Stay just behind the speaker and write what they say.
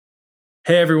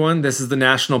Hey everyone, this is the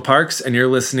National Parks, and you're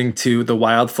listening to the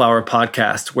Wildflower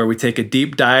Podcast, where we take a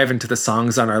deep dive into the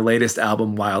songs on our latest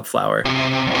album, Wildflower.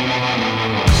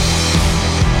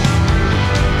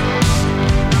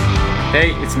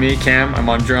 Hey, it's me, Cam. I'm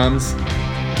on drums.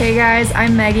 Hey guys,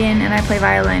 I'm Megan, and I play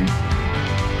violin.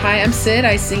 Hi, I'm Sid.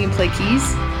 I sing and play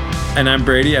keys. And I'm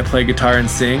Brady. I play guitar and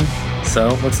sing. So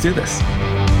let's do this.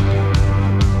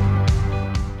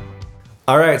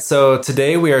 All right, so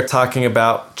today we are talking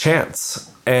about Chance,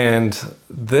 and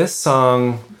this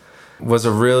song was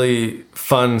a really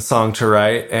fun song to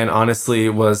write, and honestly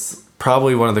was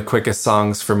probably one of the quickest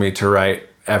songs for me to write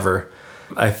ever.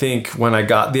 I think when I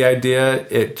got the idea,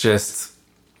 it just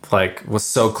was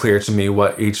so clear to me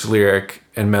what each lyric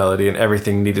and melody and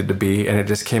everything needed to be, and it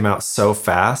just came out so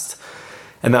fast,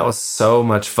 and that was so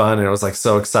much fun, and it was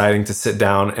so exciting to sit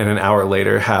down and an hour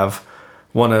later have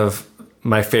one of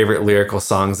my favorite lyrical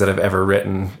songs that I've ever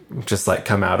written just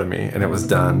come out of me, and it was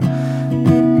done.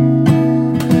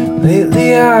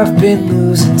 Lately I've been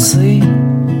losing sleep.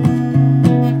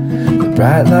 The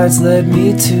bright lights led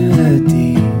me to the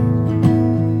deep.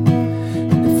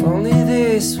 And if only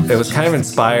this was... It was kind of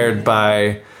inspired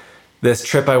by this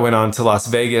trip I went on to Las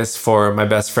Vegas for my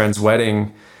best friend's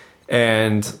wedding.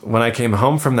 And when I came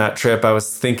home from that trip, I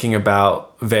was thinking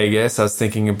about Vegas. I was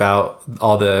thinking about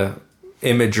all the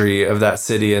imagery of that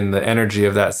city and the energy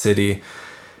of that city,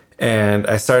 and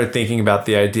I started thinking about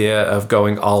the idea of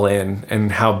going all in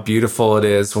and how beautiful it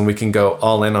is when we can go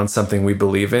all in on something we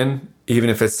believe in, even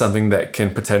if it's something that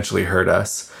can potentially hurt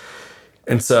us.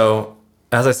 And so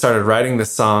as I started writing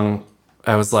this song,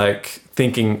 I was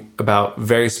thinking about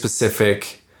very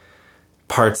specific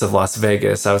parts of Las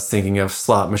Vegas. I was thinking of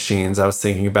slot machines. I was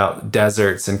thinking about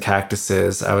deserts and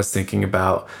cactuses. I was thinking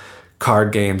about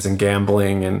card games and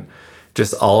gambling and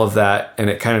just all of that, and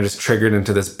it kind of just triggered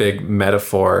into this big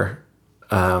metaphor,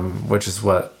 which is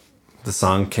what the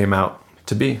song came out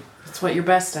to be. That's what you're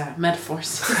best at,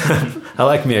 metaphors. I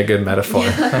like me a good metaphor.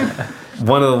 Yeah.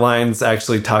 One of the lines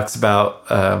actually talks about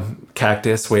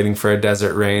cactus waiting for a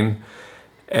desert rain,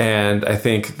 and I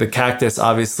think the cactus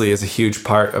obviously is a huge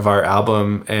part of our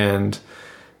album, and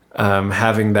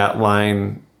having that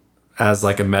line as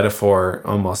a metaphor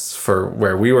almost for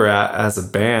where we were at as a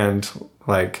band,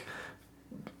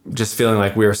 just feeling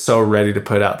we were so ready to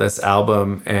put out this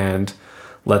album and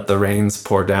let the rains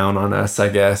pour down on us, I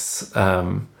guess,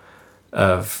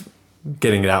 of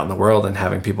getting it out in the world and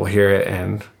having people hear it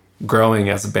and growing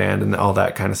as a band and all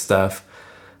that kind of stuff.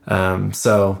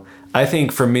 So I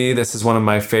think for me, this is one of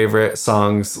my favorite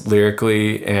songs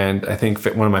lyrically, and I think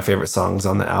one of my favorite songs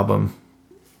on the album.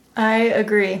 I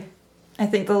agree. I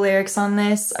think the lyrics on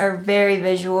this are very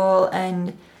visual,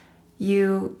 and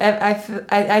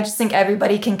I just think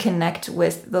everybody can connect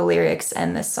with the lyrics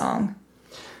and this song.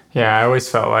 Yeah, I always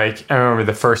felt I remember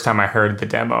the first time I heard the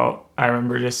demo, I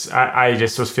remember I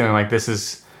just was feeling this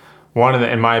is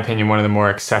in my opinion, one of the more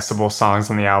accessible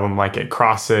songs on the album. It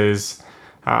crosses,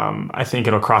 I think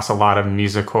it'll cross a lot of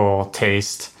musical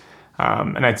taste,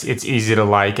 and it's easy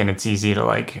to and it's easy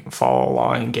to follow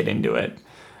along and get into it.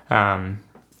 And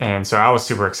so I was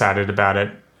super excited about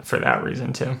it for that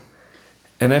reason too.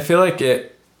 And I feel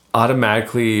it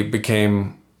automatically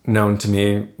became known to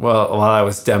me, while I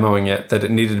was demoing it, that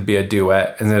it needed to be a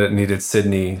duet and that it needed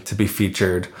Sydney to be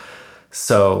featured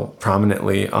so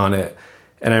prominently on it.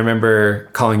 And I remember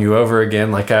calling you over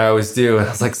again, like I always do. And I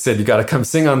was like, Sid, you got to come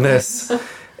sing on this.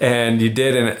 And you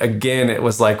did. And again, it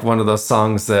was one of those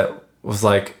songs that was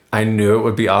I knew it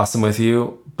would be awesome with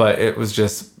you, but it was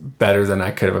just better than I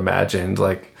could have imagined.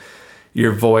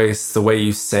 Your voice, the way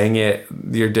you sang it,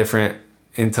 your different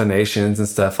intonations and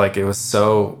stuff, it was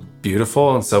so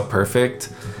beautiful and so perfect,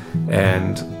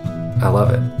 and I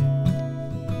love it.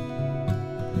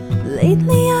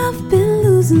 Lately I've been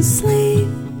losing sleep.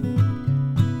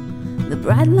 The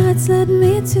bright lights led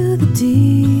me to the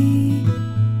deep.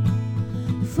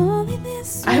 If only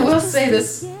this I will say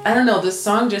this, I don't know, this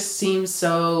song just seems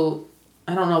so,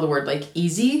 I don't know the word,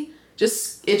 easy.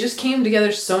 It just came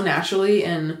together so naturally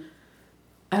and,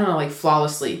 I don't know,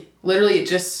 flawlessly. Literally, it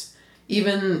just,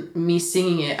 even me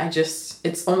singing it,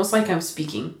 it's almost I'm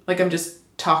speaking. I'm just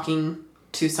talking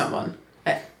to someone.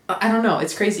 I don't know.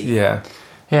 It's crazy. Yeah.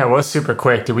 Yeah, it was super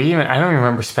quick. I don't even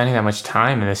remember spending that much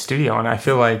time in the studio, and I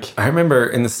feel I remember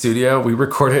in the studio, we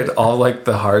recorded all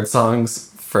the hard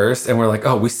songs first, and we're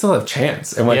oh, we still have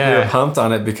Chance. And we were pumped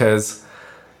on it because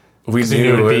we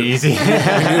knew it would be easy. We knew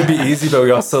it would be easy, but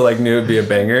we also knew it would be a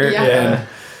banger. Yeah.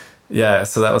 And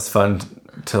so that was fun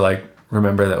to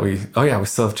remember that we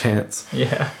still have Chance.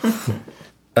 Yeah.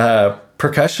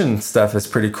 percussion stuff is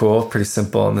pretty cool, pretty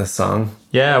simple in this song.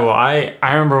 Yeah, well, I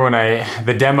remember when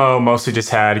the demo mostly just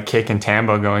had kick and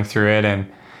tambo going through it,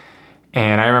 and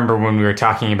I remember when we were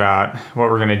talking about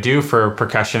what we're gonna do for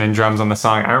percussion and drums on the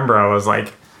song, I remember I was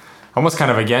like almost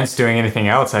kind of against doing anything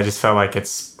else. I just felt like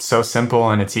it's so simple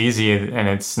and it's easy and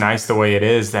it's nice the way it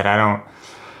is that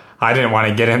I didn't want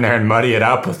to get in there and muddy it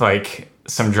up with like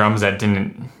some drums that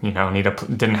didn't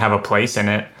have a place in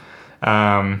it.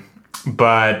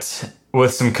 But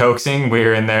with some coaxing, we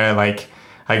were in there, like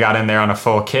I got in there on a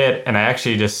full kit, and I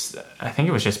think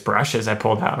it was just brushes I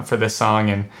pulled out for this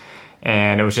song,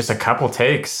 and it was just a couple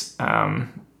takes, and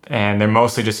they're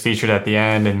mostly just featured at the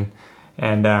end,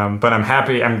 but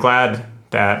I'm glad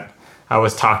that I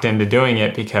was talked into doing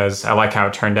it because I like how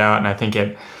it turned out, and I think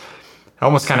it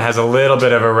almost kind of has a little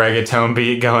bit of a reggaeton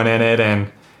beat going in it,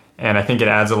 and I think it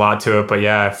adds a lot to it. But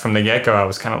yeah, from the get-go, I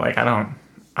was kind of like, I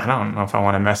don't know if I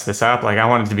want to mess this up. Like, I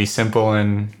want it to be simple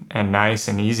and nice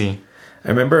and easy. I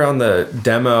remember on the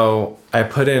demo, I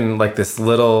put in like this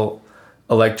little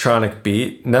electronic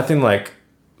beat, nothing like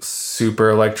super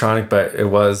electronic, but it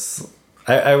was,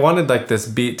 I wanted like this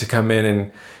beat to come in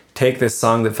and take this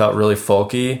song that felt really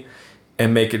folky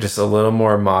and make it just a little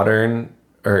more modern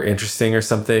or interesting or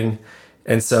something.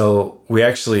 And so we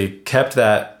actually kept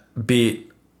that beat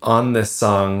on this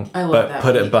song, but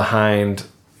put it behind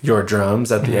your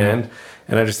drums at the end.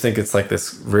 And I just think it's like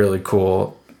this really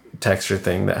cool texture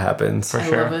thing that happens. I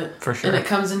love it. For sure. And it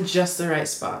comes in just the right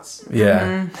spots.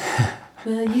 Yeah.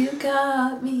 Well, you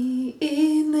got me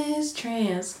in this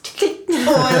trance.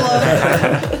 Oh, I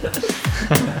love it.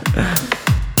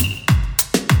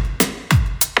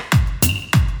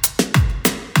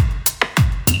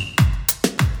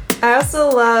 I also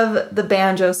love the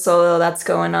banjo solo that's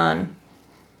going on.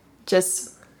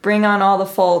 Just bring on all the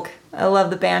folk. I love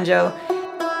the banjo.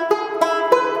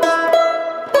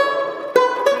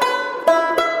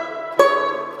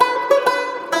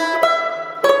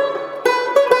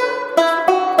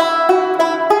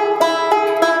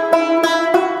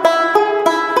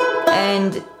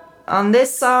 And on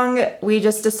this song, we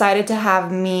just decided to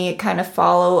have me kind of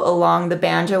follow along the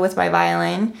banjo with my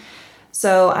violin.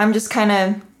 So I'm just kind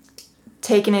of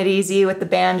taking it easy with the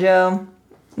banjo.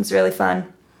 It's really fun.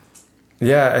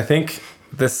 Yeah, I think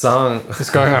this song...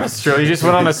 Just going on a stroll. You just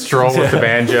went on a stroll with the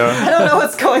banjo. I don't know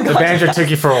what's going on. The banjo took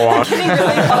you for a walk. Getting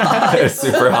really hot. It's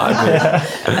super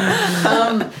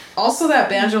hot. Also, that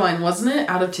banjo line, wasn't it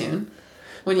out of tune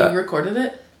when you recorded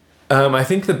it? I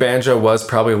think the banjo was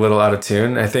probably a little out of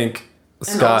tune. I think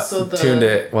Scott tuned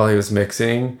it while he was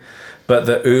mixing, but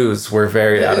the oohs were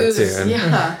very out of tune.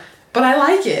 Yeah, but I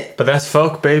like it. But that's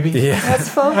folk, baby. Yeah, That's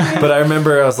folk. but I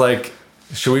remember I was like,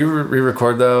 should we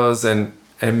re-record those? And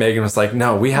Megan was like,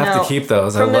 no, we have to keep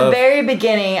those. From the very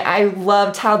beginning, I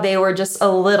loved how they were just a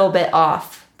little bit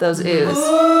off, those oohs.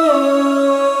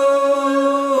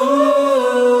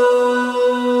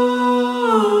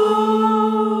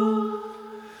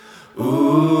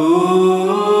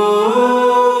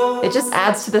 It just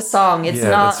adds to the song. It's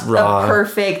not a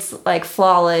perfect, like,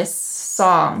 flawless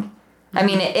song. I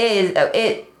mean,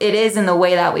 it is in the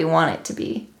way that we want it to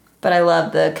be. But I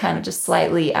love the kind of just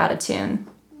slightly out of tune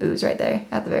oohs right there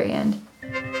at the very end.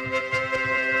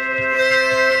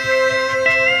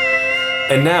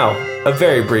 And now, a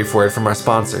very brief word from our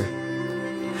sponsor.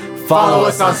 Follow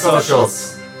us on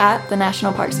socials. At the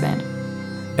National Parks Band.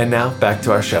 And now, back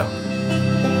to our show.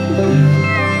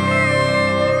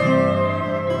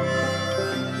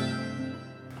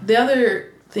 The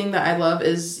other thing that I love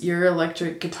is your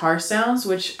electric guitar sounds,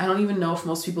 which I don't even know if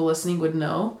most people listening would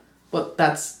know what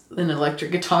that's an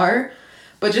electric guitar,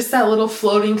 but just that little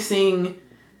floating thing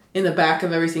in the back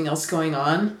of everything else going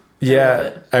on.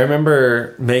 Yeah, I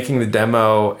remember making the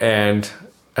demo and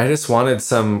I just wanted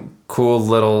some cool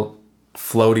little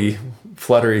fluttery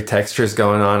textures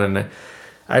going on, and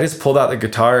I just pulled out the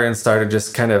guitar and started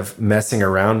just kind of messing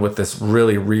around with this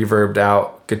really reverbed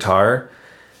out guitar,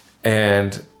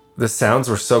 and the sounds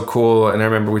were so cool. And I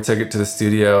remember we took it to the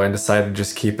studio and decided to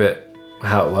just keep it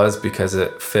how it was because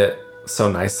it fit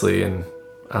so nicely, and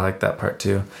I like that part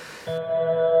too.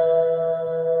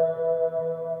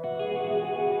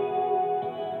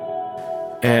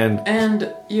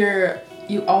 And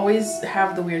you always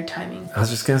have the weird timing. I was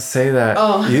just gonna say that.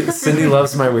 Oh. Cindy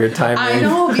loves my weird timing. I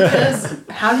know, because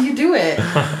how do you do it?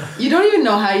 You don't even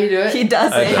know how you do it. He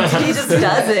does it. He just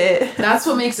does it. That's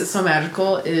what makes it so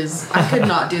magical, is I could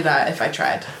not do that if I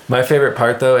tried. My favorite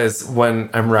part though is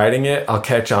when I'm writing it, I'll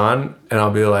catch on and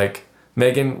I'll be like,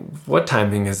 Megan, what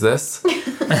timing is this?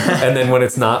 And then when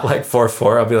it's not like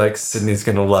 4/4, I'll be like, Sydney's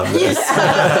gonna love this.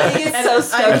 Yeah. He's so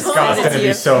stoked. And Scott's going to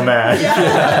be so mad.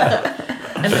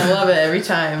 Yeah. And I love it every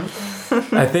time.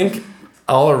 I think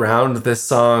all around this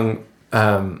song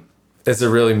is a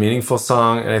really meaningful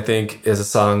song, and I think is a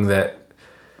song that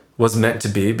was meant to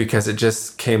be because it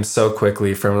just came so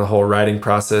quickly from the whole writing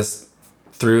process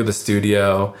through the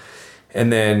studio.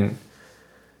 And then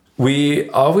we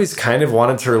always kind of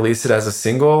wanted to release it as a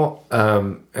single,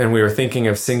 and we were thinking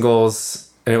of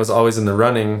singles, and it was always in the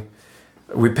running.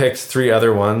 We picked 3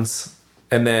 other ones,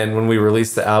 and then when we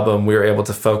released the album, we were able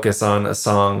to focus on a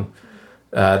song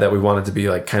that we wanted to be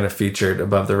like kind of featured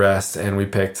above the rest, and we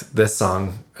picked this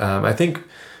song. I think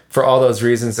for all those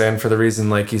reasons, and for the reason,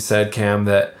 like you said, Cam,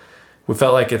 that we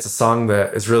felt like it's a song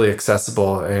that is really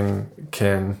accessible and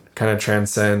can kind of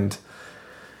transcend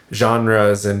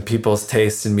genres and people's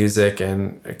tastes in music,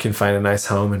 and can find a nice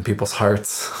home in people's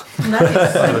hearts.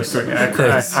 Nice.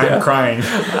 I'm crying.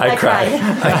 I cry.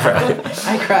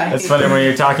 It's funny when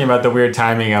you're talking about the weird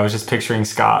timing. I was just picturing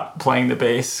Scott playing the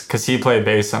bass because he played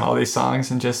bass on all these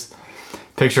songs, and just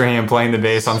picturing him playing the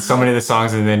bass on so many of the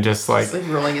songs, and then just like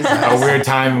rolling his eyes. a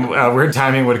weird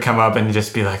timing would come up, and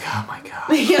just be like, oh my god,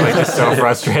 like just so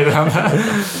frustrated on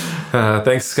that.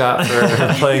 Thanks, Scott,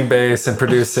 for playing bass and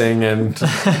producing and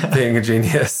being a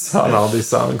genius on all these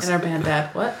songs. And our band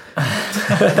dad, what?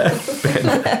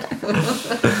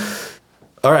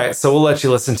 All right, so we'll let you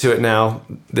listen to it now.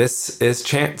 This is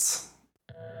Chance.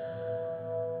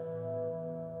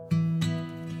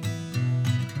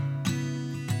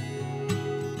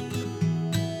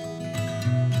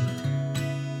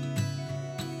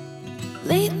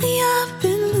 Lately I've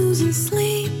been losing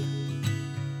sleep.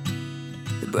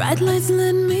 The bright lights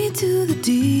led me to the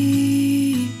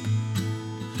deep.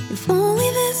 If only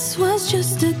this was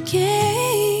just a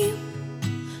game,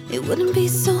 it wouldn't be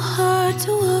so hard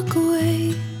to walk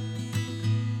away.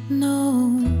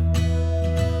 No.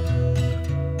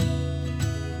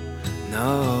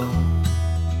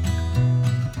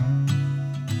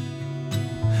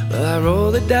 Well, I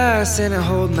roll the dice and I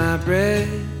hold my breath.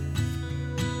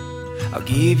 I'll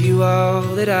give you all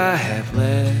that I have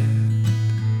left.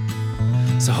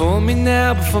 So hold me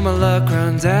now before my luck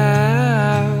runs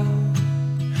out.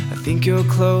 I think you're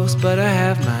close, but I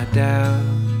have my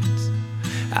doubts.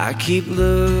 I keep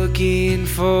looking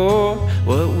for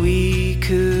what we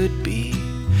could be.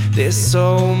 There's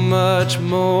so much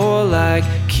more, like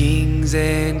kings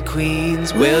and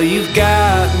queens. Well, you've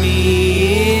got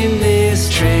me in this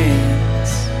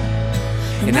trance,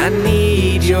 and I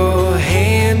need your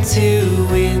hand to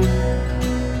win.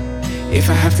 If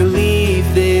I have to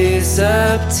leave this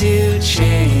up to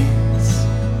chance,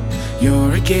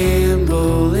 you're a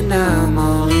gamble and I'm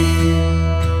all in.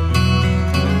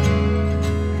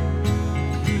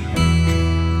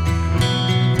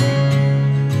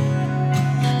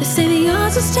 They say the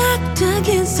odds are stacked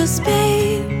against us,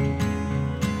 babe.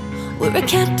 We're a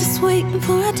cactus waiting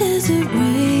for a desert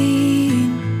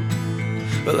rain.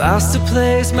 Well, I'll still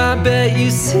place my bet,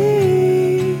 you see.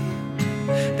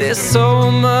 There's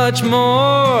so much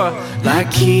more,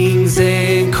 like kings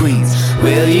and queens.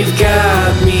 Well, you've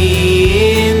got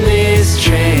me in this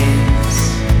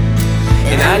trance,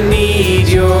 and I need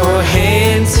your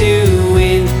hand to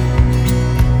win.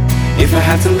 If I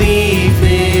have to leave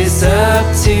this up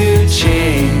to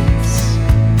chance,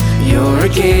 you're a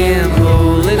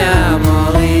gamble and I'm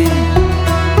all in.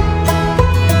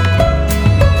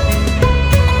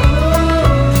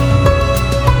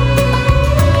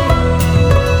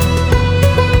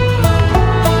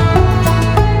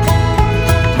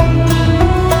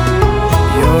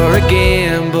 You're a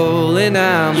gamble and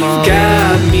I'm all in. You've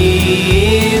got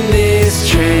me in this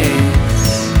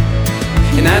trance,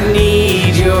 and I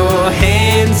need your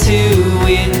hand to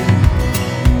win.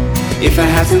 If I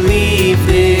have to leave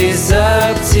this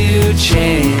up to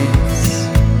chance,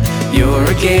 you're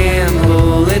a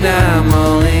gamble and I'm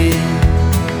all in.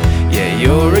 Yeah,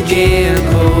 you're a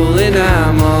gamble and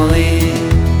I'm all in.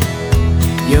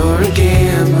 You're a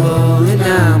gamble and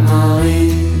I'm all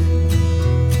in.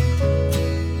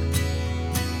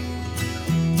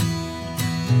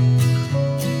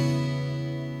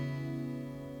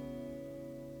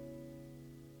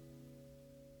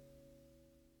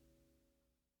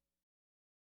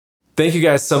 Thank you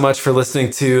guys so much for listening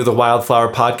to the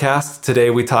Wildflower podcast. Today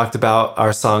we talked about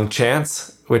our song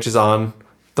Chance, which is on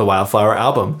the Wildflower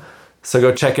album. So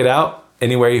go check it out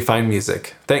anywhere you find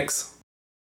music. Thanks.